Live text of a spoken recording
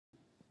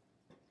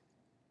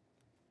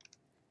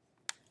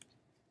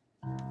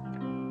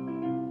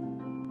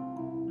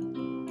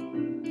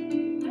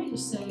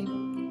say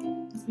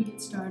as we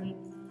get started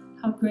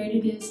how great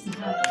it is to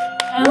have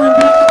Alan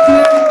back up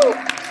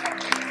here.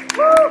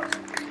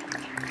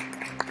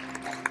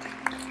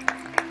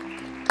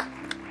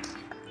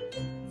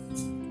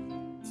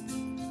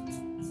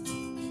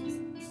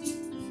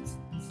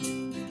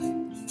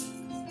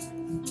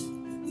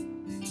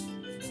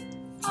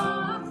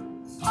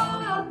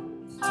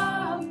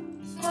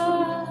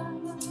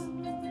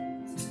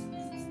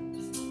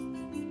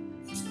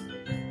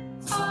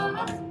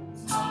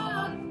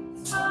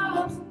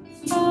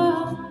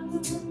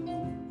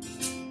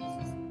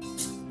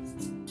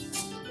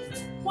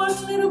 One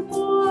little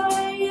boy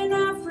in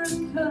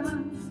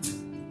Africa,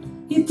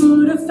 he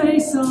put a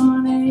face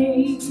on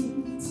AIDS,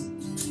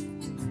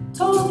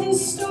 told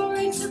his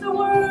story to the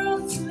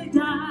world till he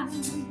died.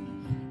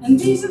 And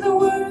these are the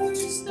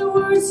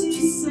words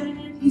he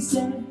said. He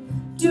said,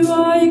 do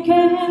all you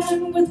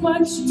can with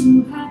what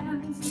you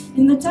have,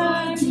 in the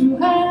time you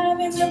have,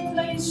 in the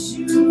place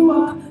you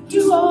are.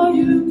 Do all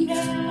you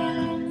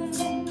can.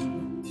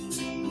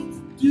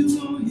 Do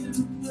all you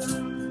can.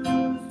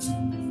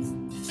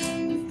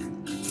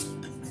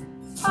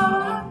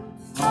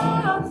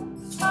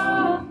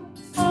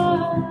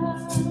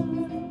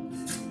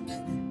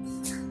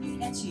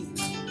 Catchy.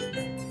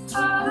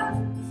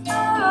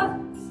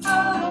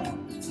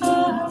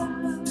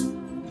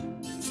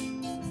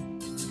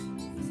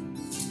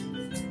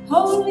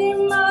 Holy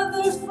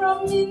Mother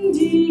from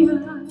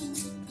India,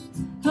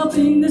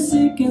 helping the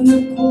sick and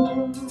the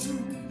poor.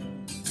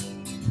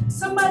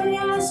 Somebody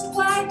asked,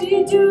 why do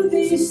you do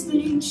these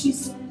things? She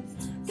said,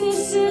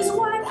 this is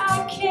what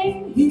I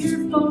came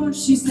here for.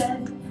 She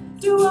said,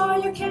 do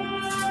all you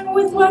can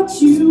with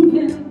what you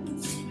have,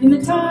 in the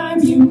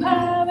time you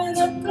have, in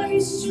the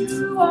place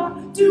you are.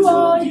 Do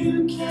all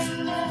you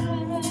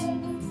can.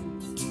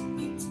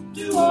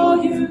 Do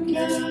all you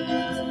can.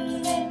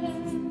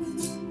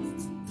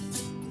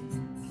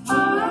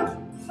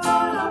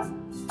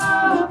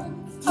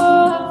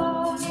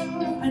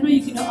 I know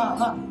you can go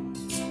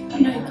I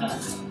know you can.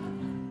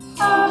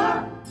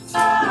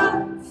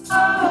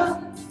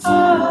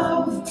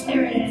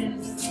 There it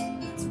is.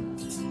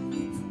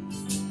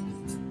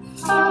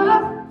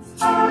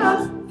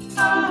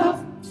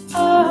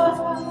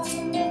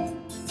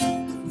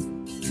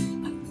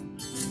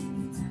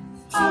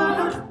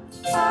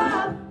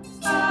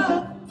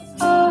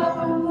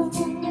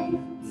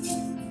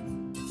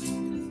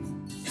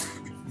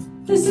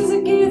 This is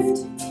a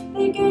gift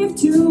they gave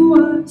to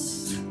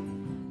us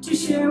to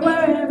share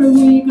wherever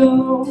we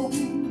go.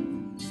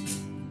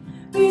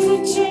 Be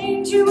the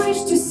change you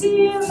wish to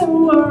see in the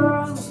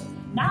world.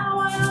 Now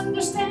I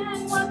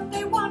understand what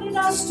they wanted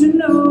us to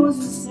know.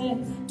 They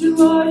said, do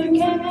all you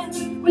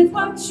can with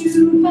what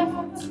you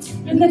have,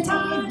 in the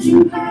time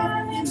you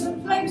have, in the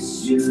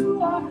place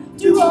you are.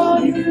 Do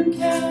all you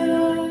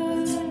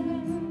can.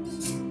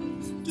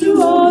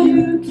 Do all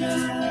you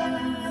can.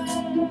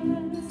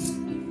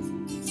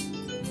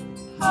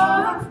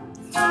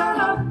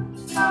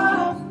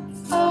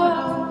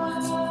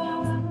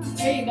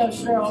 There you go,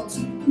 Cheryl.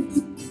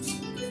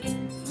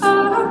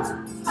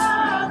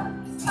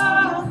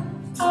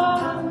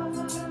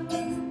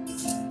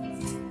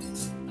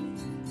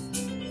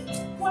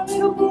 One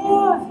little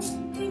boy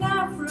in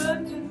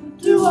Africa,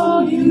 do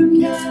all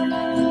you can.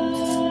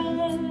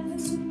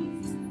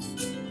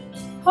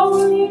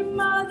 Holy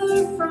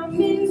Mother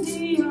from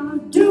India,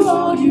 do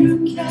all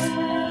you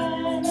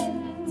can.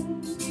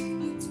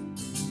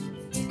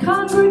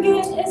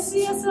 Congregate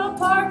SCSL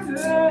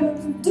Parker,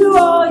 do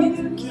all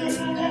you can.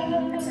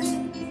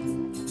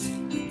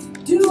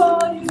 Do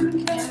all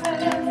you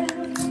can.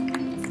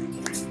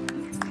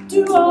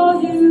 Do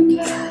all you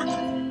can.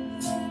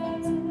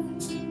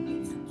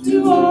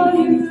 Do all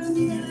you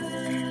can.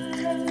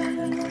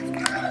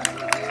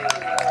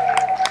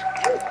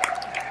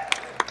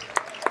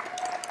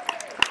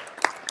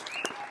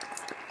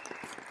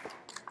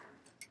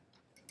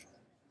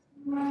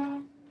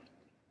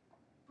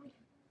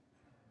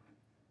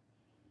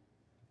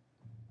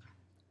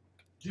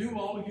 Do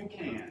all you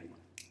can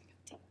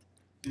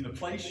in the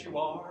place you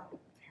are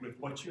with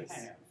what you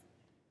have.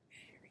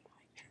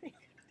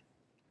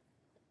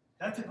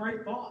 That's a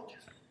great thought.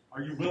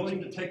 Are you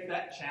willing to take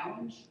that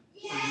challenge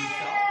for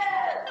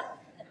yourself?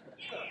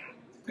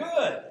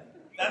 Good.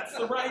 That's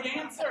the right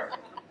answer.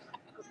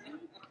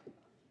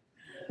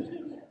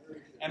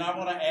 And I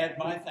want to add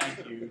my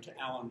thank you to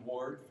Alan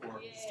Ward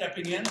for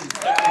stepping in and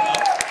stepping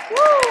up.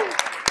 Woo!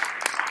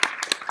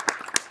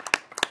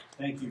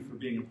 Thank you for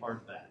being a part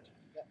of that.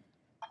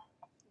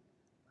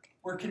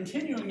 We're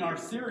continuing our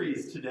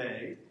series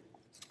today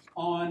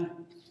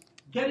on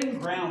getting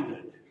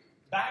grounded,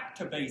 back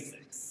to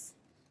basics.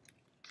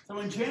 So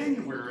in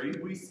January,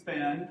 we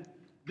spend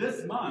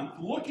this month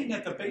looking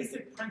at the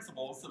basic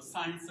principles of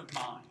science of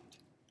mind.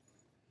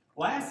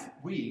 Last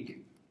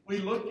week, we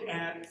looked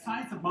at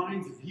science of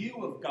mind's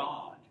view of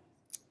God.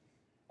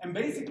 And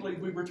basically,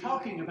 we were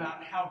talking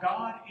about how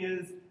God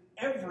is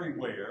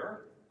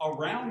everywhere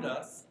around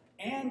us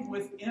and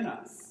within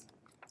us.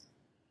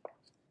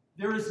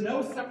 There is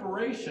no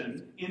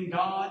separation in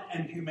God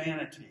and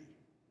humanity.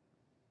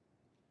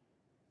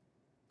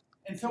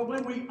 And so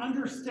when we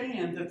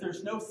understand that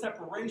there's no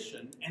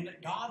separation and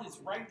that God is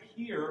right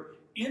here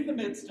in the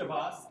midst of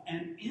us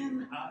and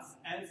in us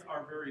as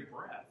our very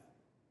breath,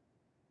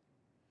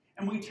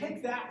 and we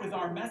take that with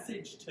our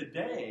message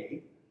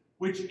today,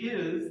 which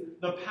is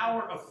the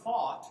power of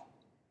thought,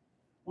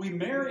 we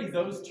marry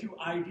those two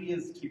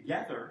ideas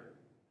together,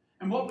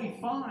 and what we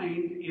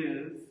find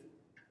is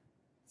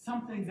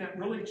something that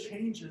really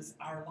changes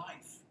our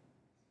life.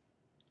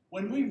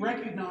 When we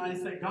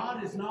recognize that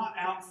God is not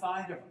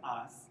outside of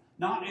us,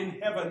 not in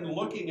heaven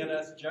looking at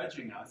us,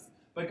 judging us,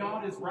 but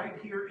God is right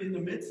here in the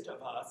midst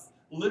of us,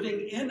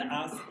 living in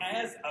us,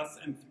 as us,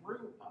 and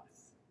through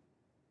us.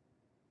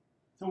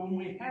 So when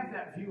we have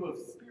that view of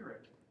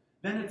spirit,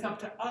 then it's up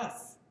to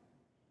us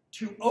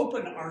to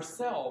open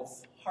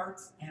ourselves,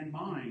 hearts and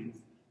minds,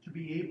 to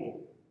be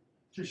able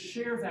to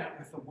share that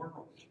with the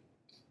world,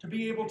 to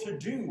be able to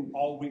do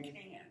all we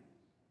can.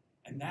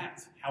 And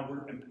that's how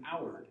we're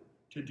empowered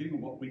to do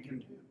what we can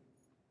do.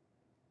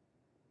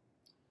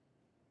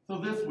 So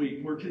this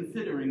week, we're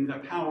considering the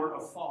power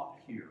of thought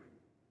here.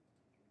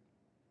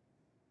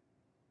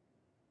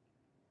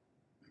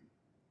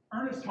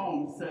 Ernest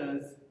Holmes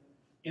says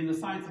in the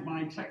Science of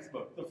Mind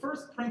textbook, the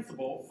first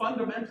principle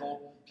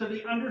fundamental to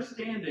the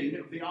understanding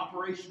of the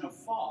operation of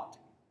thought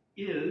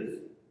is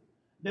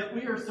that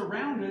we are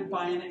surrounded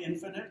by an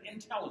infinite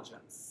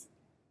intelligence.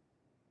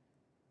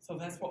 So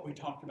that's what we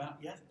talked about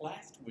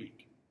last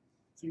week.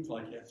 Seems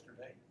like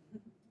yesterday.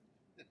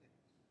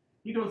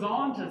 He goes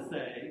on to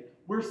say,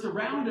 we're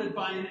surrounded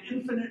by an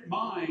infinite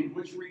mind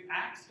which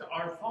reacts to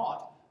our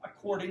thought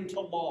according to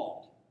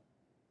law.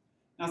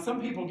 Now,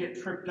 some people get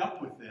tripped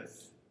up with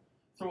this,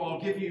 so I'll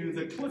give you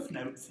the cliff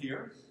notes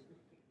here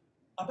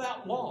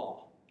about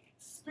law.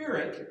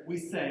 Spirit, we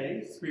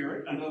say,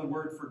 spirit, another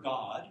word for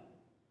God,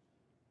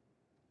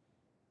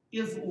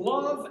 is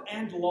love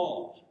and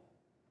law,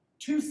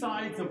 two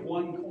sides of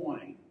one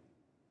coin.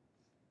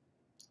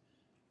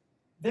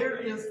 There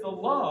is the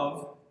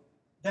love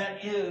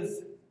that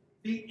is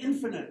the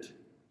infinite,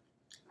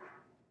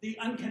 the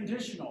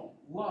unconditional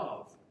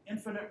love,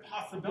 infinite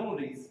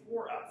possibilities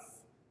for us.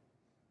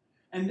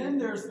 And then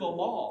there's the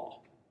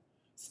law,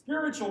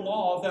 spiritual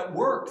law that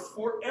works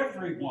for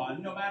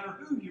everyone, no matter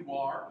who you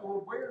are or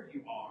where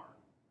you are.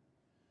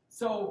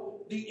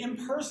 So the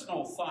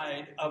impersonal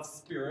side of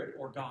spirit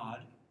or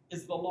God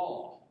is the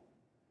law.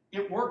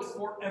 It works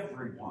for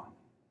everyone.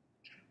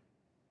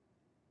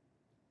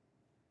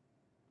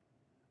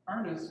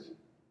 Ernest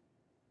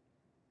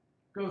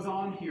goes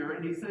on here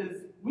and he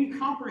says, we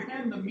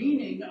comprehend the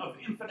meaning of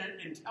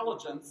infinite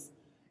intelligence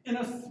in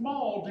a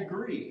small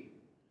degree.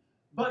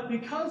 But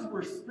because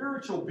we're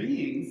spiritual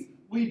beings,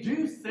 we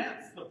do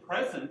sense the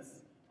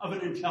presence of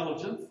an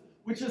intelligence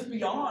which is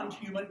beyond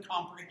human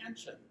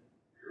comprehension.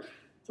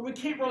 So we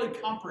can't really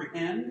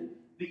comprehend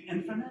the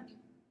infinite,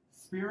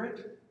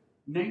 spirit,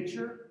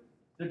 nature,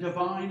 the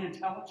divine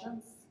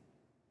intelligence,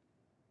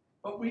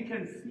 but we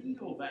can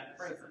feel that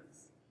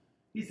presence.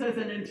 He says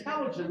an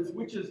intelligence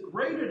which is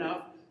great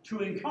enough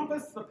to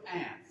encompass the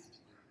past,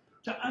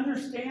 to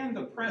understand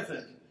the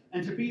present,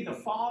 and to be the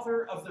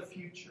father of the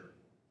future.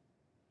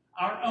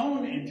 Our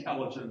own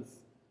intelligence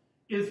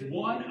is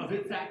one of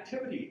its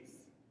activities,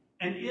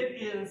 and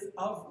it is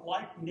of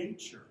like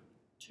nature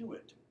to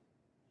it,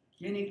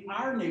 meaning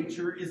our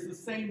nature is the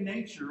same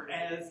nature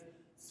as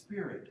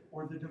spirit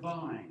or the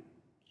divine.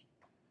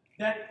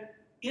 That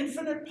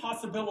infinite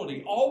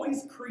possibility,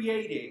 always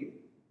creating,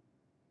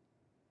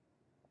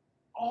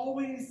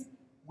 always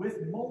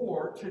with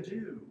more to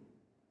do.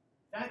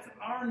 That's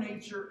our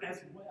nature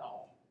as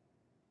well.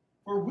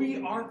 For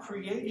we are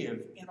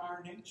creative in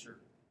our nature.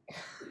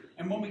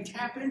 And when we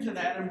tap into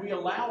that and we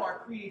allow our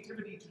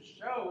creativity to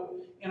show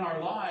in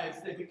our lives,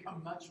 they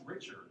become much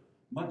richer,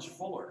 much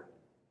fuller.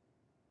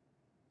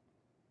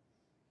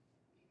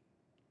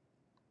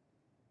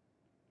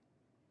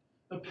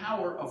 The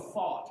power of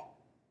thought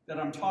that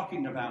I'm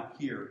talking about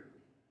here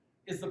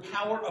is the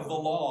power of the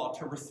law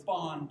to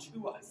respond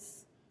to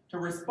us, to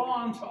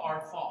respond to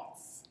our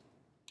thoughts.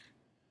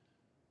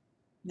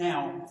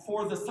 Now,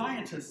 for the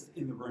scientists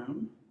in the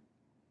room,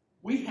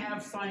 we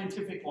have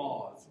scientific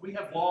laws. We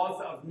have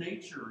laws of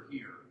nature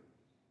here.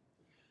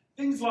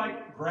 Things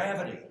like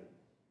gravity,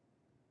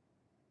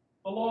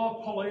 the law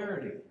of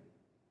polarity,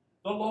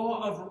 the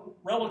law of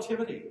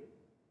relativity,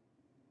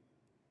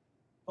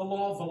 the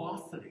law of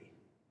velocity.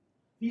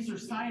 These are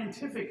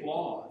scientific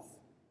laws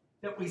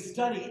that we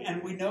study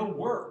and we know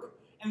work.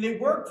 And they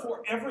work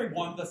for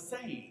everyone the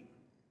same.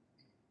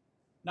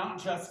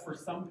 Not just for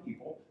some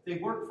people, they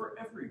work for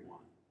everyone.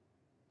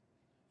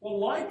 Well,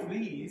 like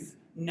these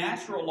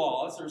natural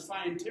laws or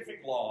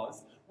scientific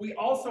laws, we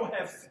also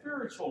have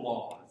spiritual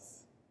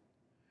laws.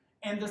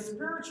 And the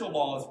spiritual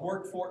laws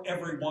work for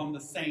everyone the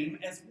same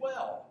as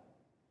well.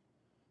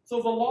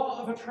 So the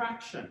law of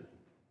attraction,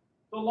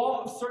 the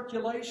law of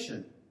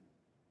circulation,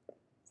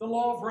 the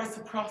law of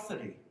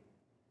reciprocity,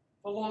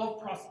 the law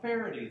of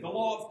prosperity, the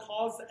law of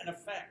cause and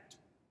effect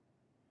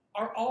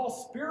are all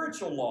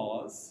spiritual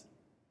laws,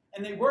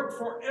 and they work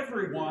for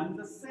everyone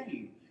the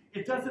same.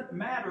 It doesn't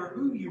matter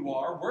who you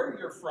are, where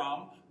you're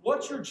from,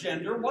 what your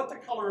gender, what the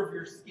color of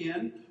your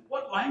skin,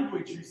 what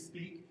language you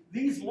speak.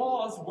 These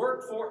laws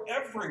work for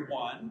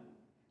everyone,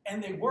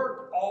 and they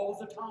work all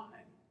the time.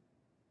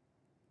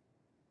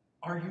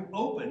 Are you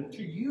open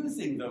to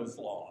using those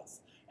laws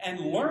and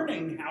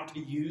learning how to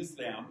use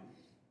them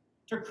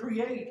to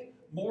create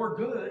more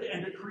good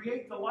and to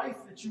create the life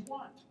that you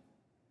want?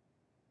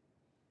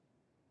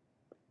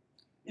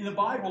 In the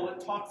Bible,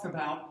 it talks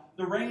about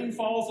the rain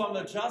falls on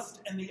the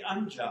just and the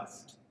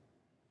unjust,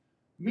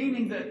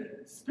 meaning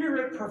that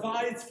Spirit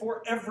provides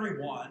for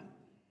everyone.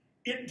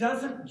 It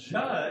doesn't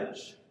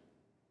judge,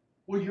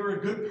 well, you're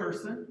a good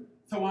person,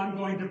 so I'm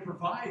going to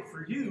provide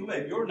for you,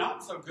 and you're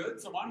not so good,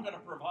 so I'm going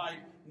to provide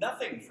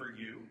nothing for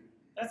you.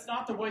 That's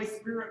not the way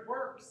Spirit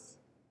works.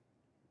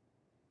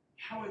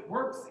 How it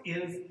works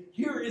is,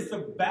 here is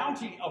the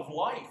bounty of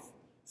life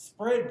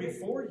spread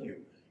before you.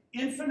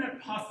 Infinite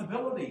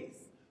possibilities.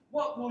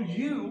 What will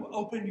you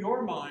open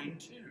your mind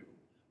to?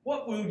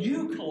 What will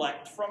you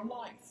collect from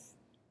life?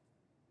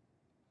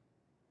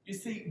 You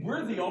see,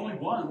 we're the only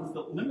ones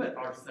that limit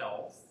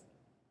ourselves.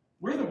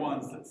 We're the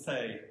ones that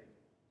say,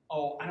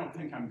 oh, I don't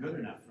think I'm good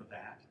enough for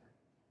that.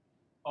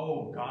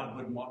 Oh, God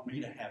wouldn't want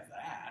me to have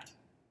that.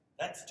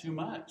 That's too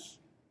much.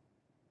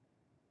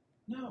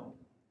 No,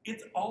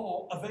 it's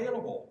all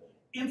available.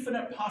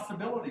 Infinite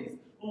possibilities.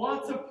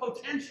 Lots of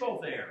potential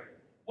there.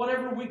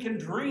 Whatever we can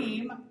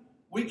dream,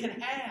 we can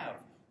have.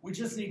 We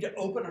just need to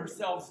open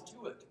ourselves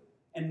to it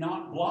and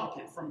not block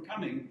it from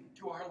coming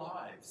to our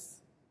lives.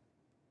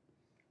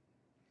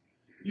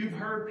 You've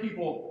heard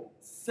people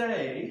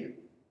say,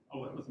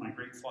 oh, that was my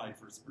great slide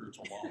for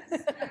spiritual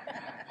laws.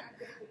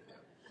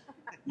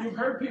 You've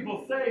heard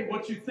people say,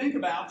 what you think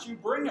about, you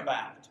bring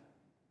about.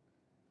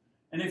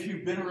 And if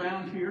you've been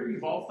around here,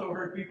 you've also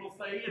heard people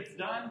say, it's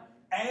done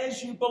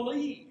as you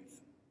believe.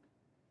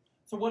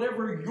 So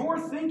whatever you're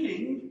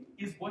thinking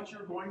is what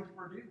you're going to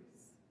produce.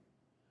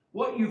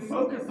 What you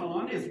focus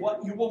on is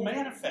what you will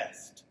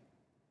manifest.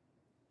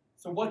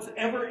 So what's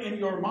ever in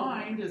your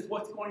mind is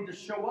what's going to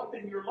show up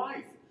in your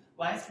life.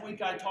 Last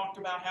week I talked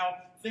about how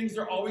things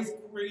are always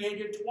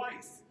created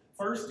twice.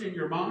 First in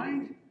your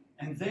mind,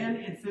 and then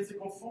in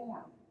physical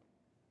form.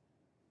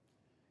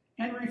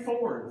 Henry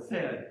Ford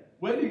said,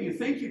 whether you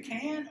think you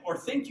can or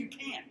think you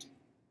can't,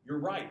 you're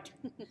right.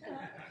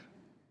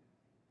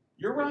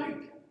 You're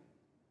right.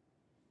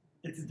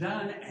 It's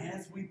done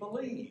as we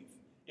believe.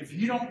 If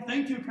you don't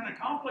think you can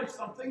accomplish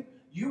something,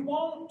 you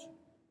won't.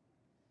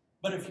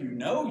 But if you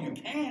know you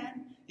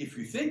can, if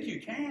you think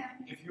you can,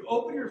 if you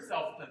open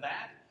yourself to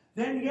that,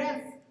 then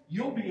yes,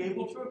 you'll be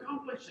able to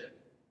accomplish it.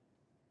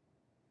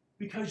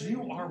 Because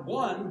you are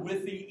one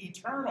with the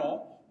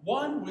eternal,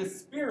 one with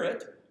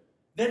Spirit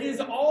that is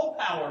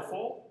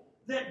all-powerful,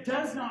 that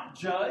does not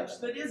judge,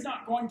 that is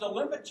not going to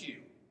limit you.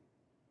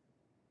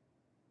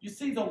 You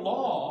see, the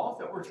law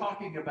that we're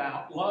talking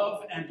about,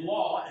 love and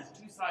law as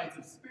two sides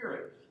of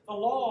Spirit, the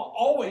law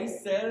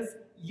always says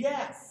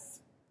yes.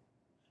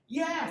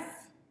 Yes,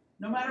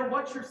 no matter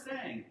what you're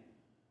saying.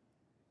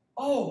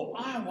 Oh,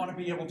 I want to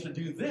be able to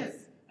do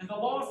this. And the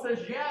law says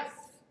yes.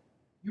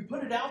 You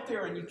put it out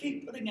there and you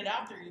keep putting it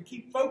out there. You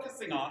keep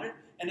focusing on it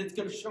and it's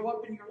going to show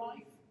up in your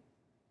life.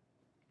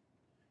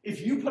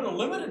 If you put a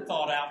limited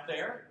thought out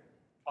there,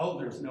 oh,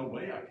 there's no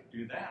way I could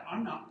do that.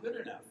 I'm not good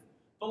enough.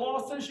 The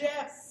law says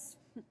yes.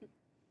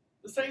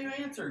 The same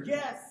answer,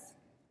 yes.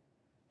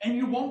 And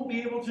you won't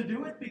be able to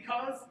do it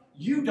because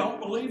you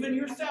don't believe in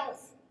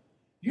yourself.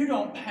 You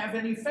don't have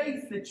any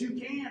faith that you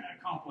can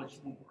accomplish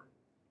more.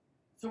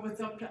 So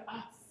it's up to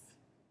us.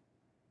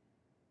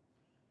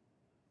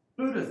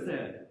 Buddha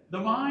said, the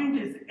mind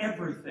is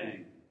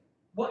everything.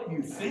 What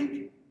you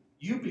think,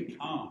 you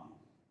become.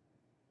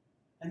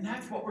 And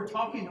that's what we're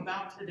talking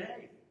about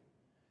today,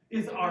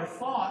 is our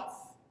thoughts,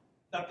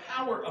 the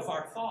power of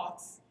our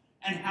thoughts,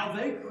 and how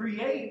they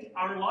create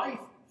our life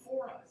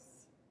for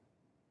us.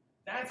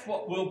 That's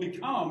what we'll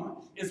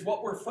become, is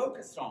what we're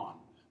focused on,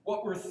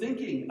 what we're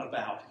thinking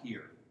about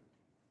here.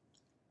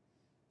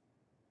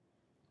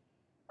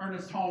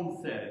 Ernest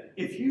Holmes said,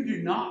 if you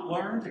do not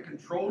learn to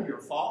control your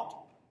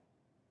thought,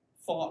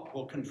 thought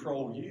will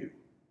control you.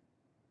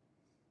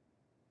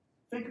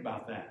 Think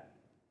about that.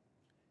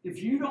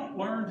 If you don't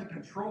learn to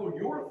control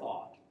your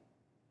thought,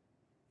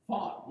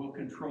 thought will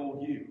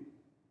control you.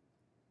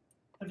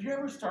 Have you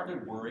ever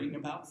started worrying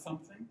about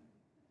something?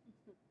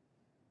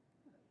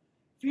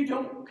 If you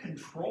don't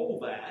control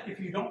that, if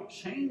you don't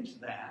change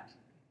that,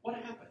 what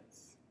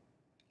happens?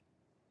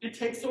 It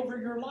takes over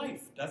your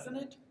life, doesn't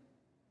it?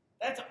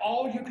 That's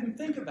all you can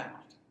think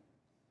about.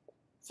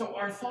 So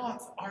our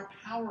thoughts are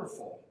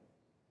powerful.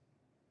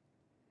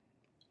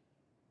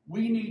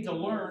 We need to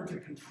learn to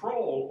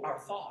control our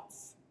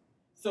thoughts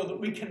so that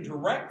we can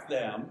direct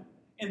them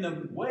in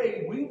the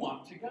way we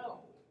want to go.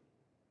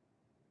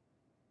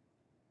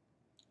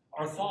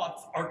 Our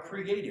thoughts are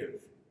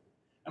creative,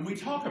 and we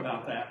talk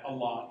about that a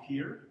lot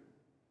here.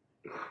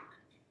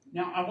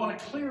 Now, I want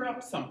to clear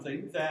up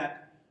something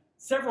that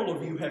several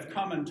of you have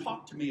come and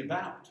talked to me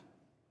about.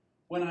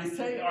 When I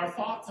say our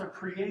thoughts are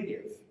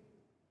creative,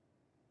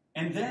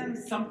 And then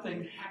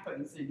something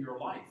happens in your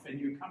life, and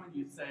you come and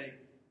you say,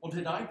 well,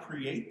 did I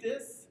create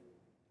this?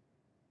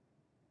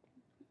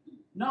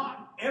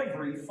 Not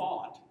every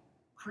thought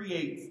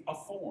creates a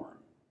form.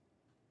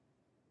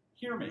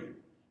 Hear me.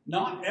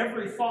 Not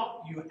every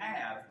thought you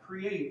have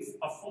creates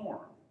a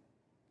form.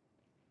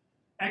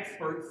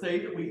 Experts say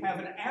that we have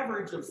an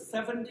average of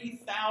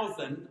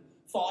 70,000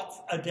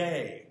 thoughts a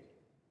day.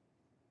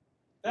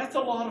 That's a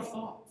lot of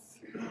thoughts.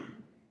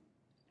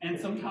 And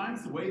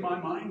sometimes the way my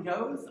mind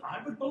goes,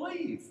 I would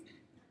believe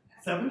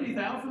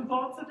 70,000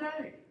 thoughts a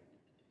day.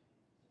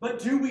 But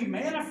do we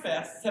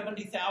manifest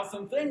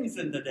 70,000 things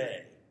in the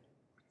day?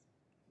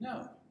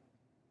 No.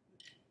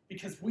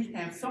 Because we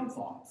have some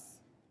thoughts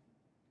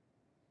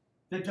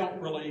that don't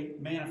really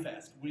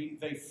manifest.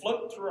 They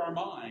float through our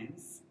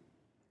minds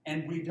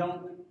and we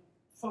don't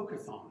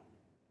focus on them.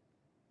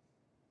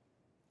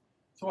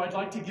 So I'd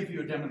like to give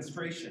you a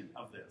demonstration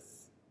of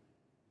this.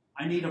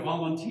 I need a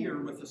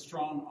volunteer with a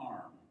strong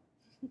arm.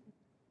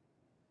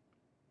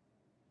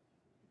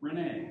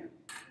 Renee.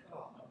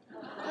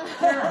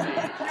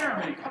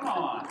 Jeremy, come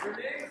on.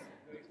 Renee?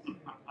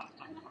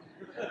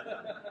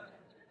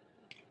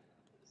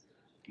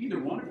 Either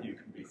one of you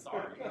can be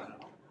sorry. You know?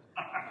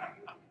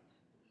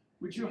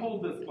 Would you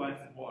hold this glass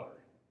of water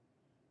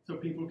so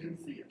people can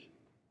see it?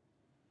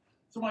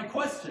 So my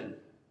question,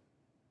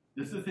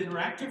 this is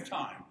interactive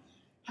time.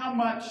 How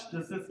much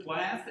does this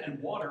glass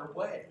and water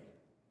weigh?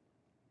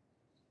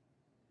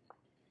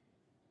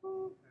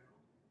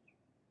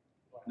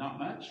 Not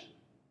much?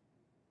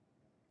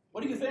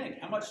 What do you think?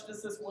 How much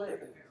does this weigh?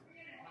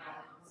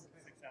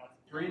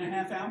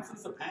 3.5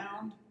 ounces, a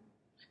pound?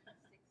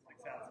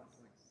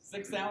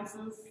 6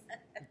 ounces?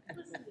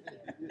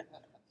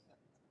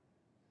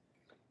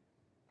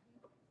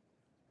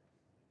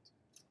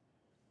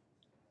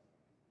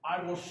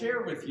 I will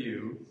share with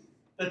you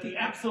that the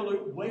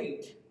absolute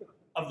weight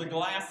of the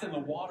glass and the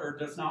water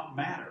does not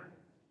matter.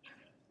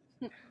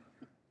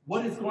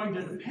 What is going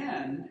to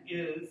depend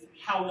is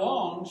how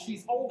long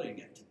she's holding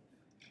it.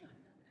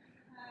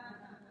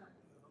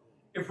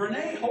 If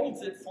Renee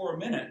holds it for a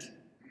minute,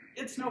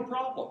 it's no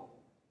problem.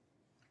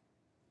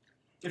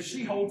 If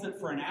she holds it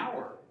for an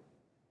hour,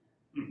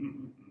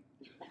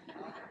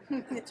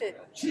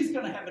 she's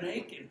going to have an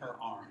ache in her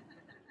arm.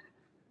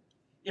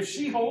 If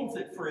she holds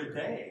it for a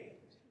day,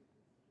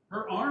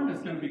 her arm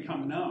is going to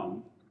become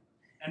numb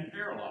and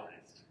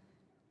paralyzed.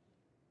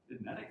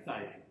 Isn't that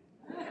exciting?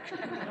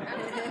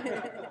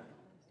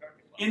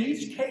 In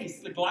each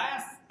case, the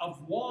glass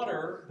of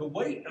water, the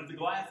weight of the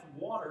glass of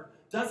water,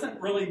 doesn't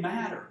really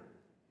matter.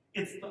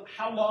 It's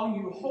how long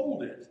you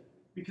hold it,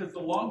 because the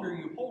longer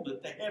you hold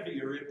it, the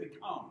heavier it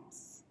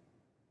becomes.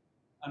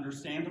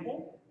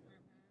 Understandable?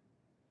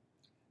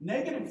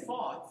 Negative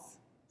thoughts,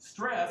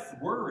 stress,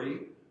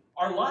 worry,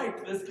 are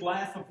like this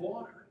glass of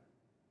water.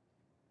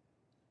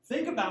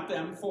 Think about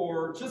them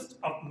for just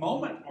a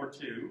moment or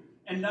two,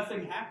 and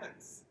nothing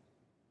happens.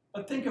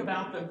 But think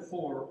about them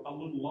for a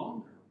little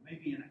longer,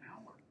 maybe an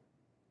hour,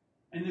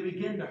 and they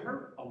begin to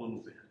hurt a little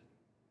bit.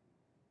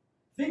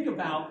 Think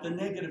about the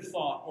negative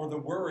thought or the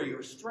worry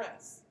or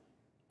stress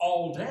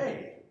all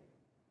day,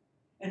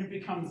 and it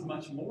becomes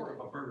much more of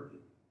a burden,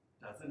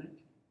 doesn't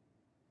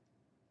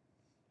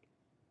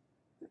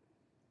it?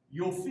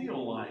 You'll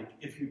feel like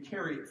if you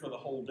carry it for the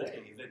whole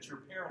day that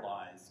you're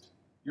paralyzed,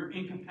 you're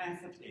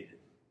incapacitated.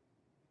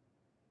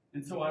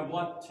 And so I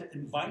want to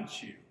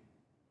invite you,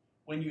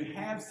 when you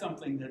have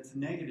something that's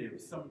negative,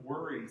 some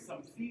worry,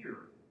 some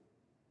fear,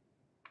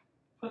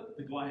 put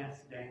the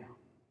glass down.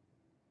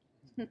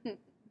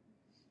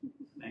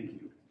 Thank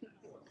you.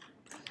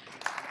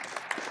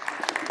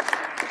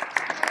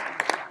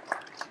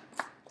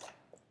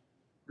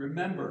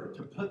 Remember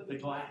to put the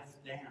glass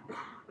down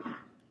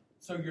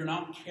so you're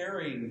not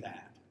carrying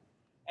that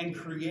and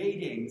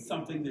creating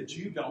something that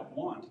you don't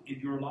want in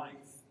your life.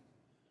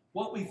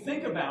 What we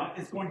think about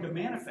is going to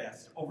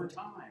manifest over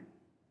time.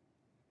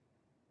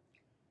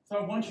 So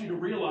I want you to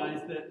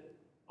realize that,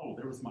 oh,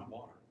 there was my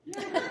water.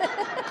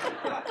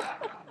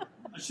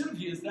 I should have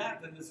used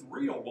that than this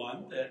real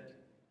one that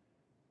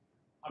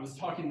I was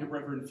talking to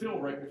Reverend Phil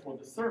right before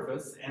the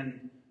service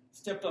and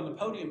stepped on the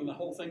podium and the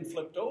whole thing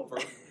flipped over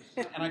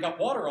and I got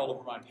water all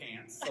over my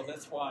pants. So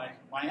that's why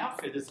my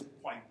outfit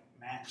isn't quite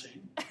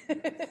matching.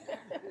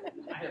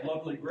 I had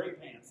lovely gray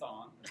pants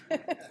on.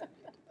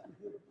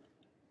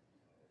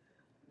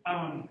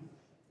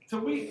 So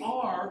we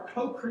are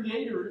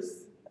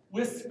co-creators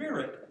with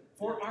Spirit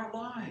for our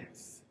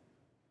lives.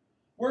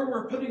 Where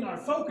we're putting our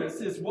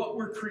focus is what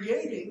we're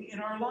creating in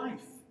our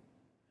life.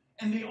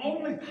 And the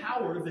only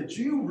power that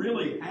you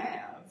really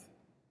have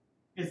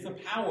is the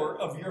power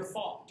of your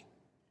thought.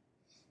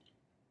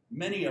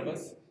 Many of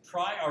us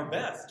try our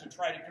best to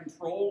try to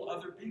control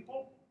other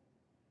people.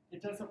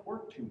 It doesn't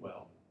work too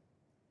well.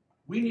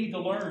 We need to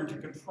learn to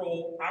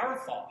control our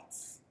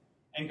thoughts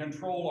and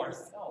control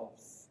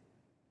ourselves,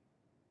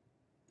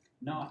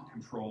 not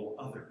control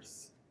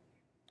others.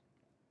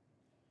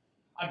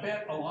 I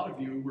bet a lot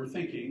of you were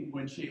thinking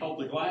when she held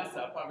the glass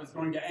up, I was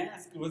going to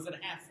ask, was it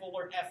half full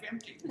or half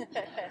empty?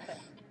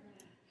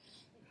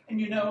 And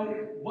you know,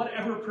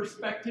 whatever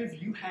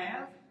perspective you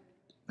have,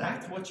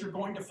 that's what you're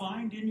going to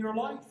find in your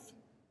life.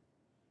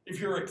 If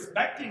you're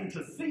expecting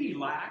to see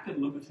lack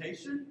and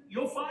limitation,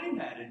 you'll find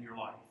that in your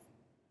life.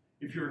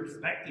 If you're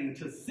expecting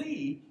to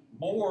see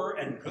more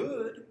and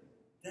good,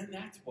 then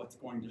that's what's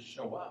going to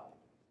show up.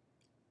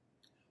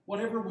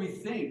 Whatever we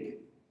think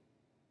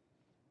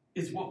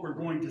is what we're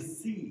going to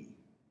see.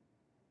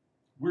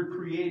 We're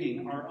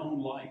creating our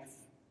own life.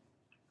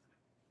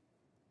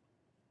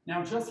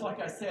 Now, just like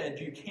I said,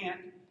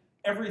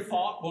 every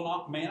thought will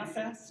not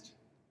manifest.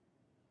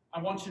 I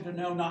want you to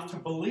know not to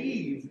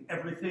believe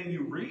everything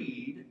you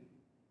read,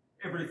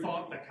 every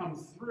thought that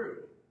comes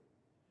through.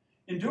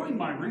 In doing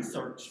my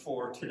research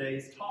for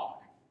today's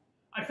talk,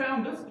 I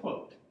found this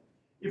quote: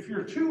 "If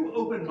you're too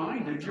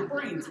open-minded, your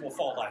brains will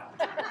fall out."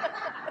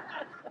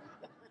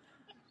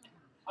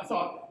 I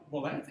thought,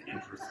 well, that's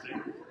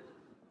interesting.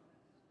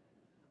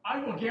 I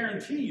will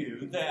guarantee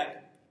you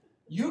that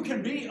you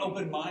can be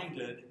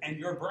open-minded and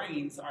your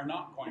brains are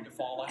not going to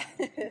fall out.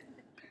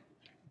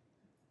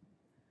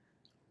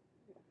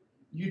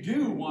 You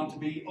do want to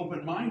be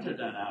open-minded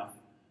enough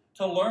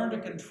to learn to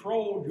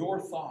control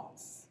your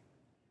thoughts,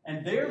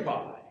 and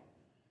thereby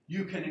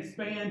you can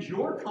expand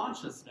your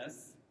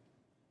consciousness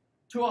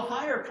to a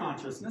higher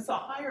consciousness, a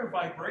higher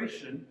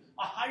vibration,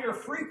 a higher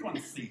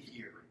frequency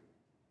here.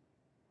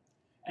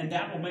 And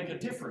that will make a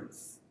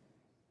difference.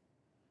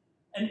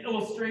 An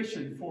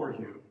illustration for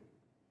you.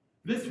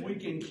 This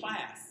week in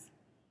class,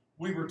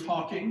 we were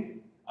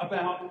talking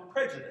about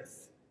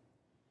prejudice.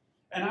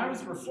 And I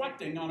was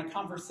reflecting on a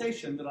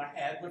conversation that I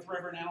had with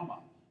Reverend Alma,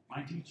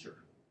 my teacher.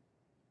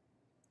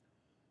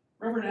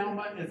 Reverend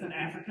Alma is an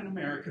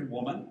African-American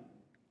woman,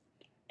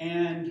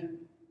 and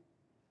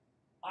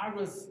I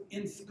was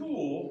in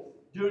school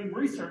doing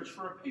research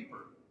for a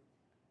paper.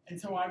 And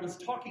so I was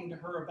talking to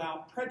her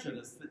about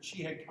prejudice that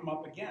she had come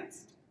up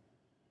against.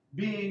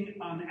 Being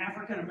an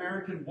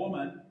African-American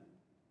woman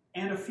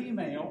and a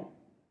female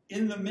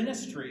in the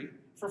ministry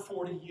for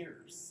 40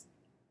 years.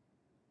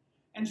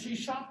 And she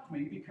shocked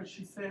me because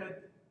she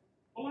said,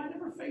 well, I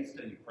never faced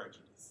any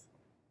prejudice.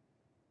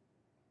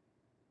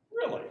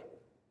 Really?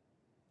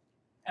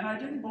 And I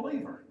didn't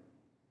believe her.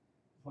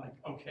 Like,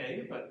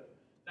 okay, but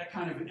that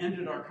kind of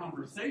ended our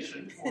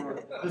conversation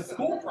for the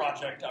school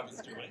project I was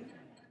doing.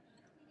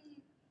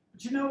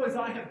 But you know, as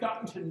I have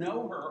gotten to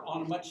know her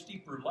on a much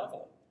deeper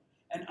level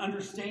and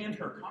understand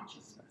her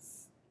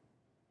consciousness,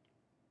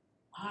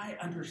 I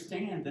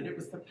understand that it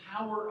was the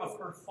power of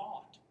her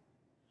thought.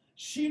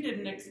 She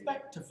didn't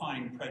expect to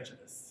find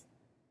prejudice.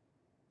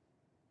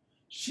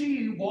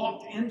 She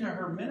walked into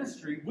her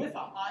ministry with a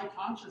high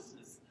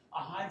consciousness, a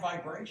high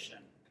vibration.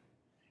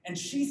 And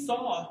she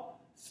saw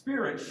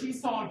Spirit, she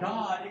saw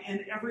God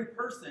in every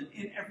person,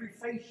 in every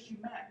face she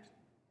met.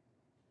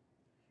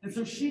 And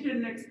so she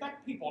didn't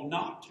expect people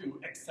not to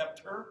accept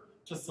her,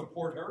 to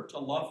support her, to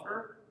love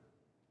her,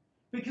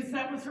 because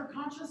that was her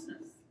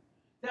consciousness.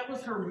 That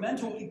was her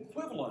mental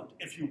equivalent,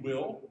 if you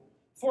will,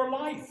 for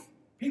life.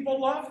 People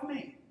love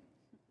me.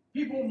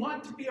 People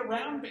want to be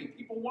around me.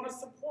 People want to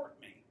support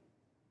me.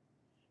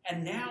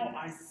 And now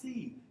I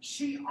see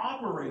she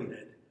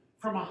operated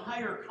from a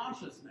higher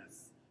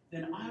consciousness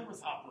than I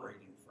was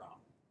operating from.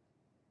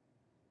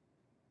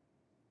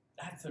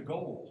 That's a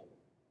goal,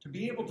 to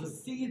be able to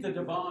see the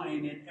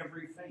divine in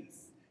every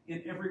face,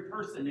 in every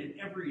person, in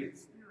every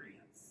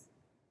experience,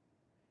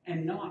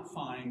 and not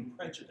find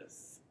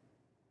prejudice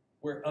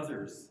where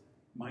others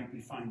might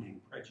be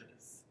finding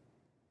prejudice.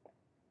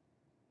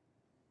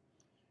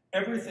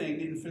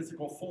 Everything in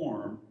physical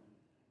form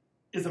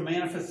is a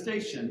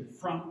manifestation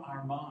from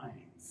our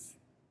minds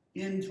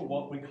into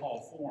what we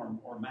call form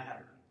or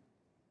matter.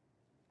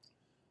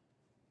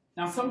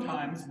 Now,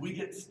 sometimes we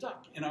get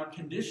stuck in our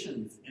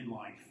conditions in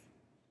life.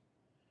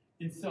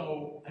 And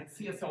so at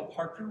CSL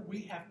Parker,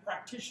 we have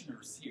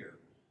practitioners here.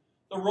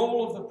 The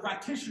role of the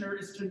practitioner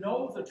is to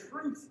know the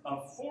truth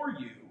for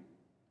you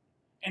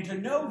and to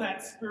know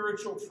that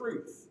spiritual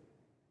truth.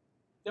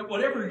 That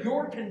whatever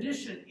your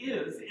condition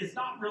is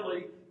not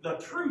really the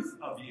truth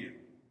of you.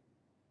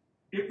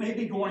 It may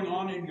be going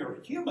on in your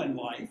human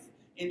life,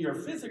 in your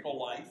physical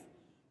life,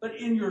 but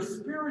in your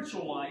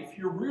spiritual life,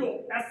 your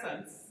real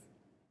essence,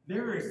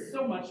 there is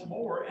so much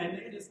more, and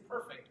it is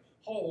perfect,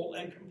 whole,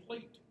 and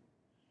complete.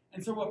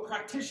 And so a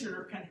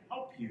practitioner can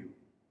help you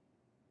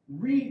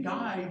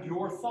re-guide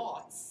your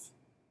thoughts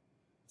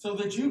so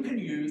that you can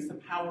use the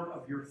power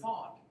of your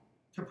thought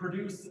to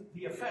produce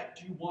the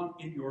effect you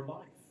want in your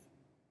life.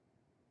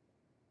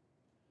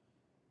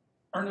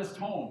 Ernest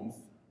Holmes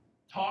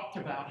talked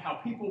about how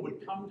people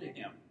would come to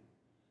him.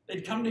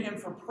 They'd come to him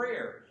for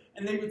prayer,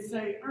 and they would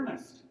say,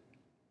 Ernest,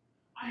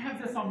 I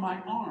have this on my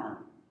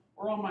arm,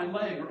 or on my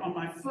leg, or on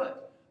my foot.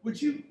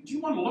 Do you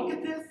want to look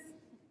at this?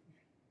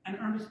 And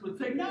Ernest would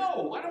say,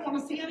 no, I don't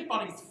want to see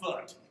anybody's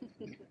foot.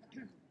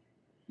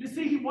 You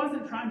see, he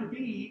wasn't trying to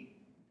be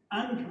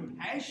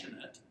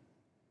uncompassionate.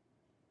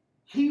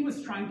 He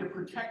was trying to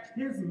protect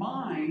his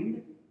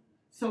mind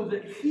so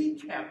that he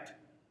kept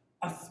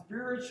a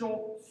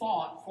spiritual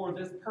thought for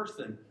this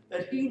person,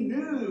 that he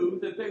knew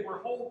that they were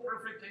whole,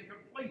 perfect, and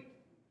complete.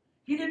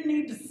 He didn't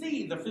need to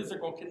see the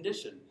physical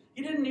condition.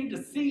 He didn't need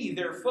to see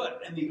their foot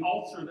and the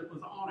ulcer that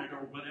was on it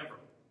or whatever.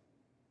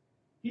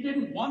 He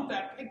didn't want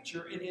that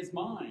picture in his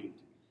mind.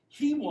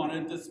 He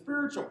wanted the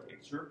spiritual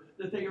picture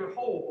that they are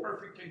whole,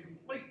 perfect, and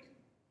complete.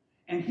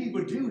 And he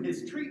would do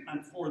his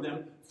treatment for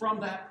them from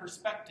that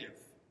perspective.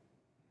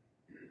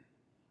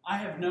 I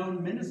have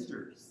known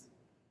ministers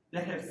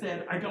that have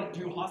said, I don't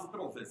do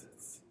hospital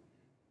visits.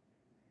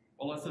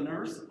 Well, as a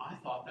nurse, I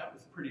thought that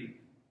was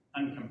pretty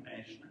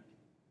uncompassionate.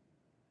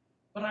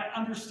 But I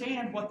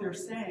understand what they're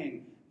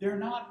saying. They're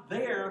not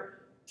there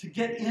to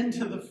get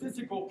into the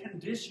physical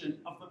condition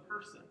of the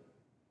person.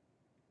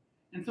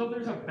 And so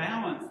there's a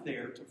balance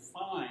there to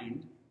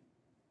find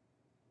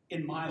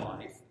in my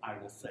life, I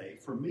will say,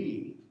 for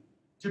me,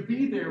 to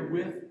be there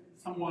with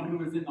someone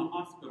who is in the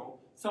hospital,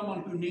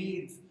 someone who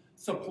needs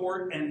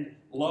support and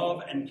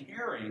love and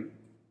caring,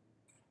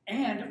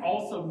 and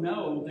also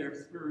know their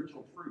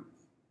spiritual truth.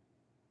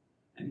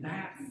 And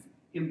that's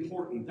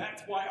important.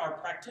 That's why our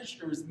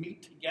practitioners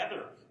meet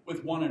together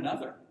with one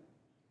another,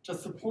 to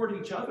support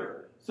each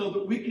other so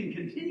that we can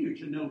continue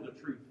to know the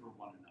truth for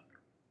one another.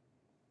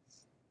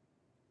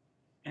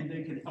 And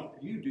they can help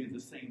you do the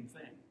same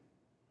thing.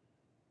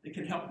 They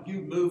can help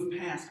you move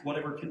past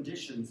whatever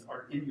conditions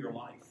are in your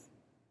life.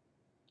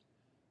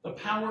 The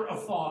power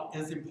of thought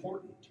is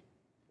important.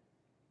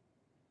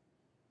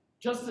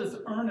 Just as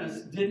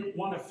Ernest didn't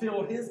want to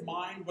fill his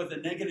mind with a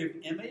negative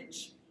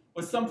image,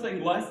 with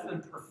something less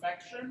than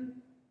perfection,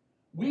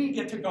 we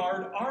get to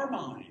guard our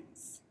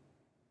minds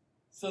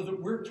so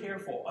that we're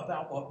careful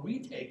about what we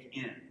take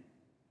in.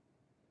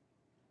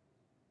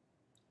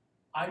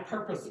 I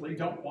purposely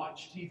don't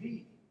watch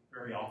TV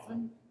very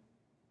often.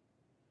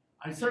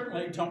 I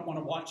certainly don't want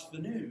to watch the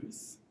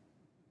news.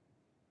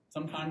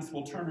 Sometimes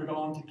we'll turn it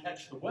on to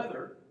catch the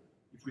weather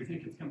if we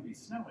think it's going to be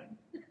snowing.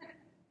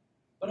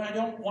 But I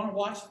don't want to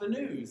watch the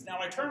news. Now,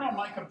 I turn on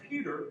my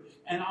computer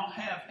and I'll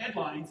have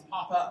headlines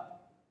pop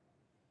up.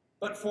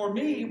 But for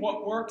me,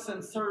 what works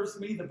and serves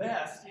me the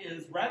best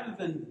is, rather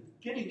than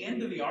getting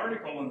into the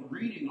article and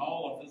reading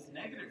all of this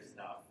negative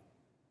stuff,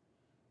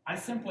 I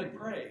simply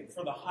pray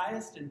for the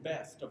highest and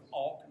best of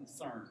all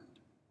concerned.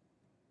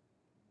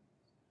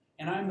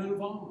 And I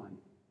move on.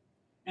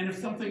 And if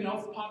something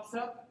else pops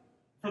up,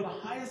 for the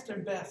highest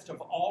and best of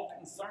all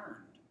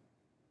concerned.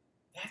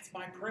 That's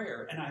my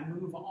prayer, and I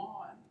move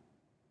on.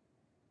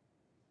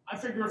 I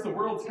figure if the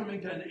world's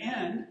coming to an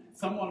end,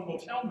 someone will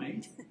tell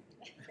me,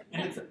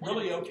 and it's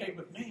really okay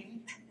with me.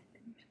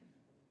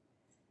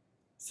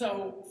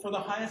 So, for the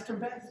highest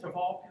and best of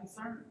all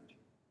concerned.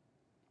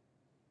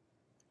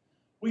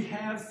 We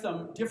have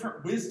some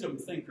different wisdom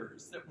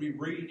thinkers that we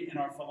read in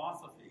our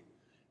philosophy.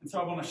 And so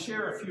I want to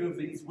share a few of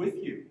these with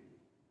you.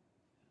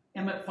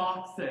 Emmett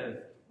Fox says,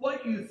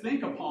 what you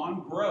think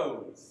upon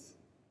grows.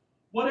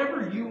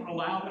 Whatever you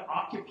allow to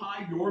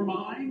occupy your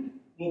mind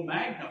will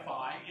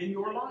magnify in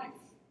your life.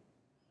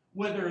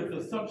 Whether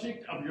the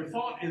subject of your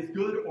thought is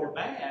good or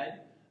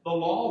bad, the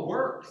law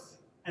works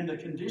and the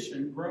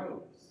condition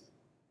grows.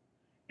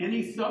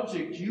 Any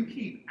subject you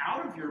keep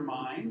out of your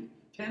mind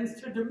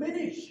tends to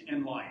diminish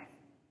in life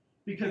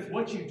because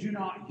what you do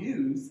not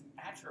use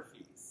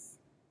atrophies.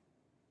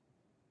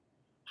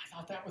 I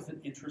thought that was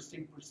an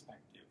interesting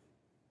perspective.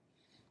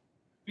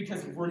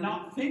 Because if we're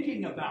not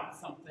thinking about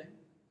something,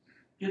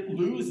 it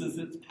loses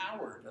its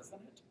power,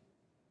 doesn't it?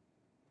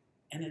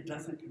 And it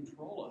doesn't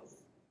control us.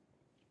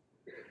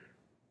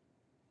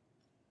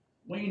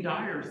 Wayne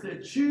Dyer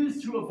said,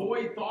 choose to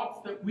avoid thoughts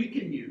that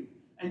weaken you,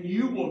 and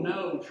you will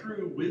know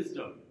true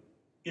wisdom.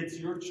 It's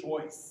your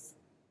choice.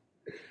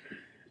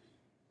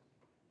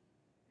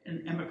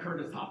 And Emma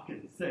Curtis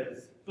Hopkins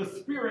says, the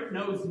Spirit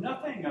knows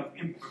nothing of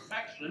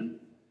imperfection.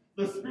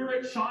 The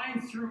Spirit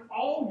shines through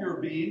all your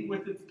being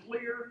with its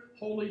clear,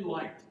 holy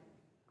light.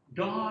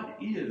 God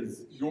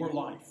is your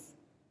life.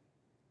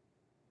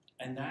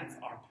 And that's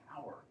our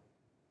power.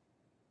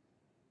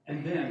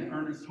 And then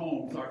Ernest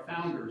Holmes, our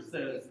founder,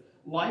 says,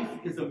 life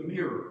is a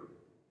mirror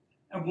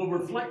and will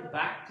reflect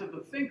back to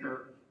the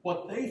thinker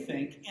what they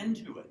think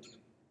into it.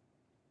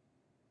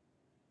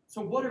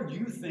 So what are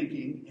you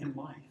thinking in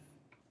life?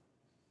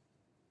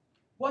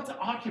 What's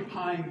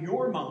occupying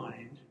your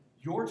mind,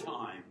 your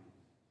time?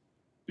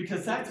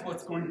 Because that's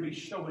what's going to be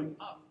showing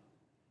up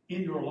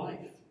in your life.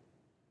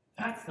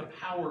 That's the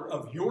power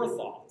of your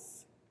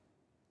thoughts.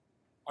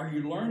 Are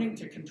you learning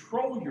to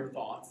control your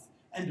thoughts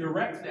and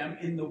direct them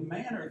in the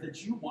manner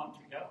that you want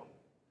to go,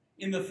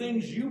 in the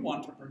things you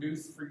want to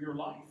produce for your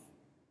life?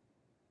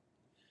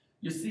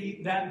 You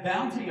see, that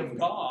bounty of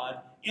God,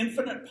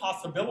 infinite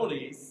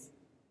possibilities,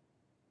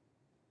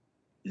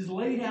 is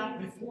laid out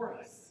before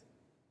us.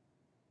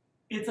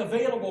 It's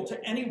available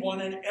to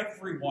anyone and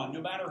everyone,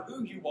 no matter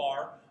who you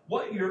are,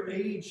 what your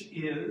age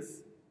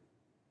is.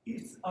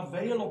 It's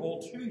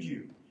available to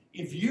you.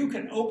 If you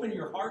can open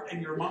your heart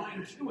and your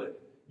mind to it,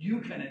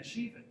 you can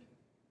achieve it.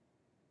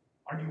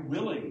 Are you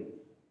willing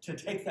to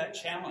take that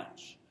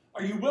challenge?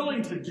 Are you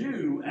willing to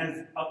do,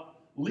 as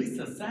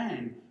Lisa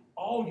sang,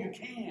 all you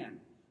can.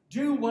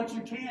 Do what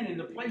you can in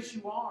the place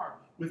you are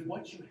with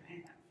what you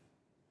have.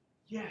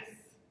 Yes.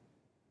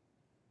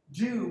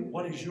 Do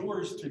what is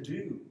yours to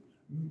do.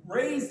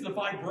 Raise the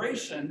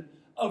vibration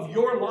of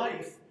your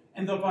life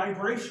and the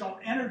vibrational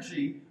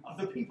energy of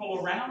the people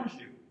around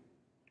you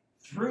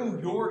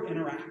through your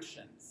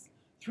interactions,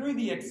 through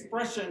the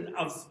expression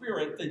of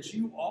spirit that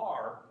you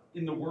are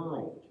in the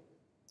world.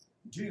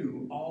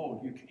 Do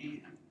all you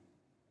can.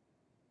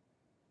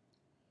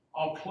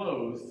 I'll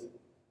close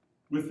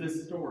with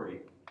this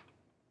story.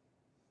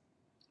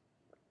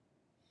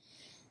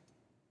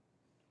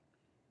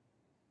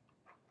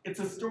 It's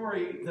a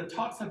story that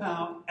talks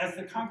about as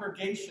the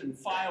congregation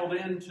filed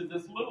into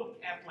this little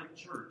Catholic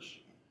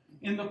church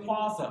in the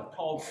plaza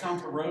called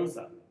Santa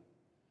Rosa.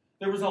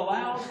 There was a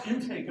loud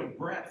intake of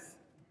breath.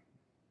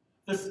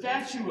 The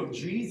statue of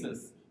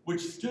Jesus,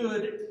 which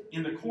stood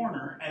in the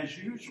corner as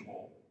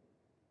usual,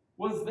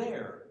 was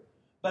there,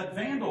 but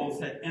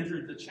vandals had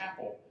entered the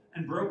chapel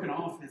and broken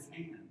off his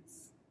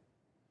hands.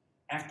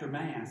 After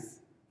Mass,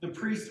 the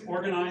priest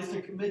organized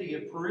a committee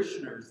of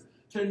parishioners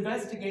to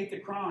investigate the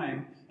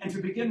crime and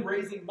to begin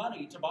raising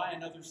money to buy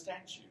another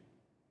statue.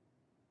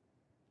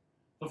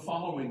 The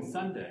following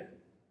Sunday,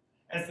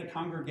 as the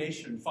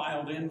congregation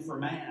filed in for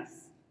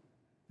Mass,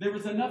 there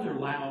was another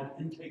loud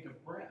intake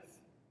of breath.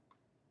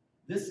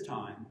 This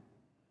time,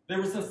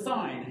 there was a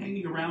sign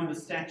hanging around the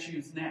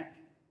statue's neck.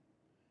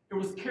 It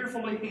was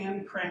carefully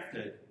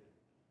handcrafted,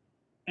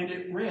 and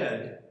it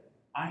read,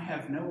 "I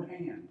have no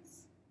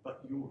hands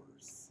but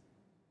yours."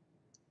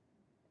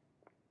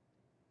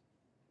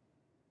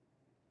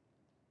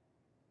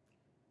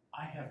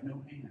 I have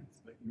no hands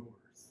but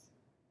yours.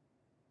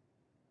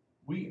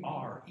 We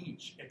are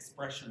each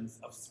expressions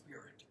of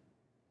spirit.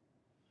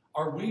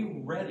 Are we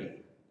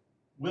ready,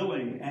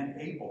 willing, and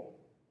able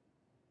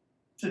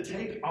to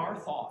take our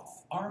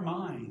thoughts, our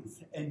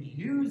minds, and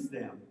use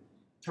them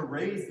to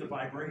raise the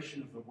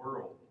vibration of the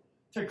world,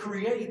 to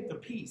create the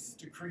peace,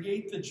 to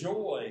create the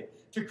joy,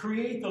 to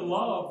create the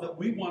love that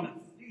we want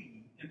to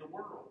see in the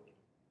world?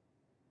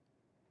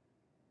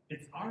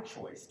 It's our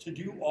choice to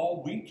do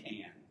all we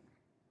can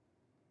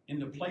in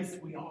the place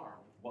we are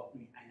with what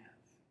we have.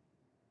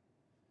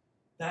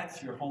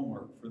 That's your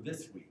homework for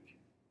this week.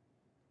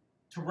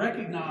 To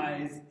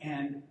recognize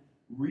and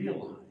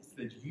realize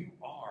that you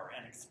are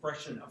an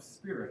expression of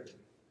spirit,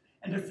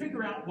 and to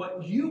figure out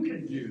what you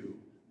can do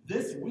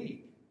this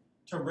week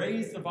to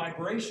raise the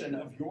vibration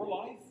of your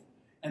life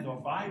and the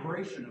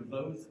vibration of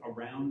those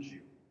around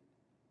you.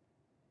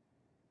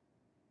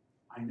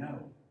 I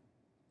know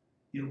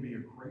it'll be a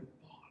great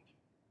thought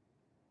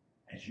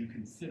as you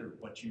consider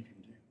what you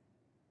can do.